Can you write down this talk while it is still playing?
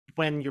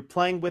when you're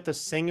playing with a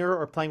singer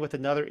or playing with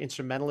another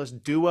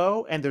instrumentalist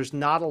duo and there's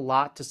not a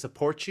lot to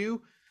support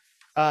you,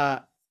 uh,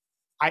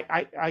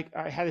 I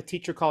had a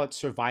teacher call it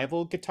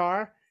survival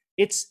guitar.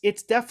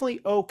 It's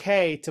definitely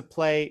okay to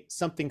play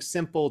something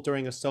simple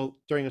during a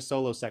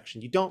solo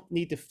section. You don't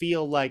need to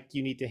feel like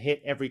you need to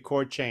hit every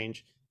chord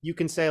change. You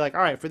can say like,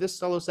 all right, for this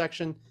solo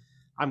section,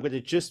 I'm going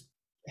to just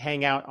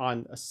hang out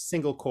on a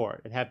single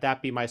chord and have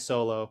that be my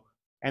solo,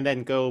 and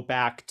then go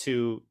back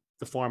to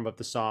the form of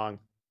the song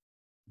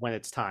when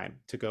it's time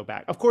to go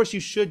back. Of course, you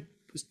should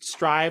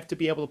strive to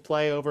be able to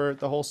play over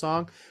the whole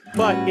song,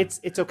 but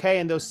it's okay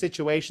in those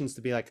situations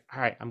to be like,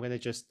 all right, I'm going to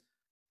just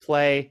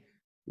play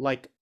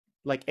like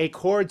like a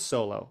chord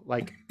solo.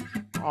 Like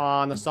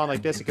on a song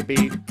like this, it could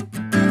be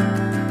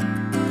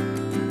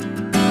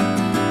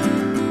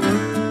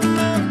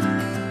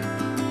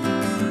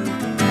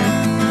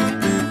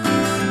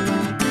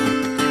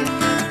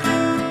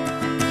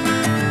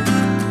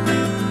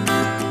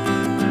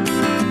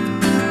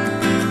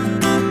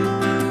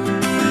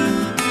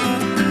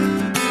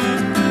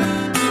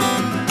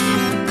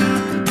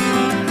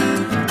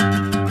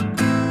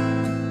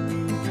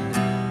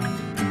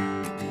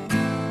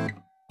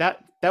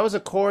that was a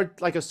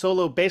chord like a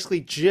solo, basically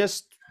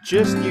just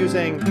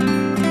using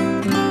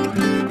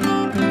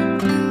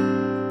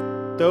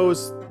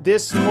those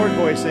this chord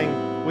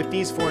voicing with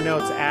these four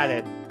notes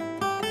added.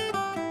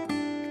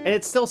 And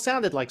it still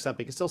sounded like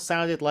something. It still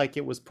sounded like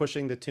it was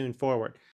pushing the tune forward.